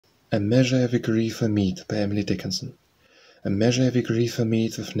A measure every grief will meet, by Emily Dickinson. A measure every grief will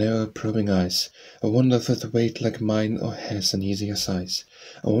meet with narrow probing eyes. I wonder if it weight like mine or has an easier size.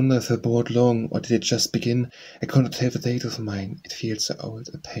 I wonder if it bore it long, or did it just begin? I cannot tell the date of mine, it feels so old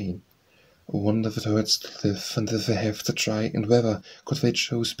a pain. I wonder if it hurts to live, and if I have to try, and whether could they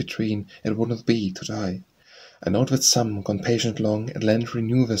choose between, it would not be to die. I know that some, gone patient long, at length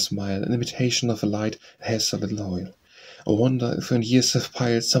renew their smile, an imitation of a light that has so little oil. I wonder if when years have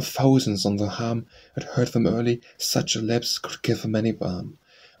piled some thousands on the harm that hurt them early, such a lapse could give them any balm.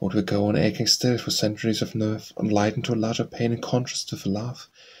 Or would we go on aching still for centuries of nerve, enlightened to a larger pain in contrast with a laugh?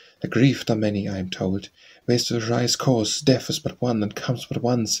 The grieved are many, I am told. Ways to rise cause, death is but one, and comes but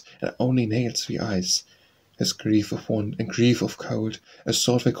once, and only nails the eyes. There's grief of want and grief of cold, a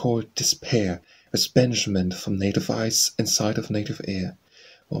sort they call despair, as banishment from native eyes and sight of native air.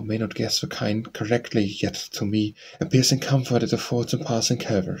 Or may not guess the kind correctly, yet to me a piercing comfort it affords in passing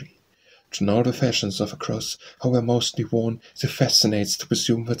Calvary. To know the fashions of a cross, how they're mostly worn, it fascinates to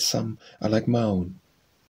presume that some are like my own,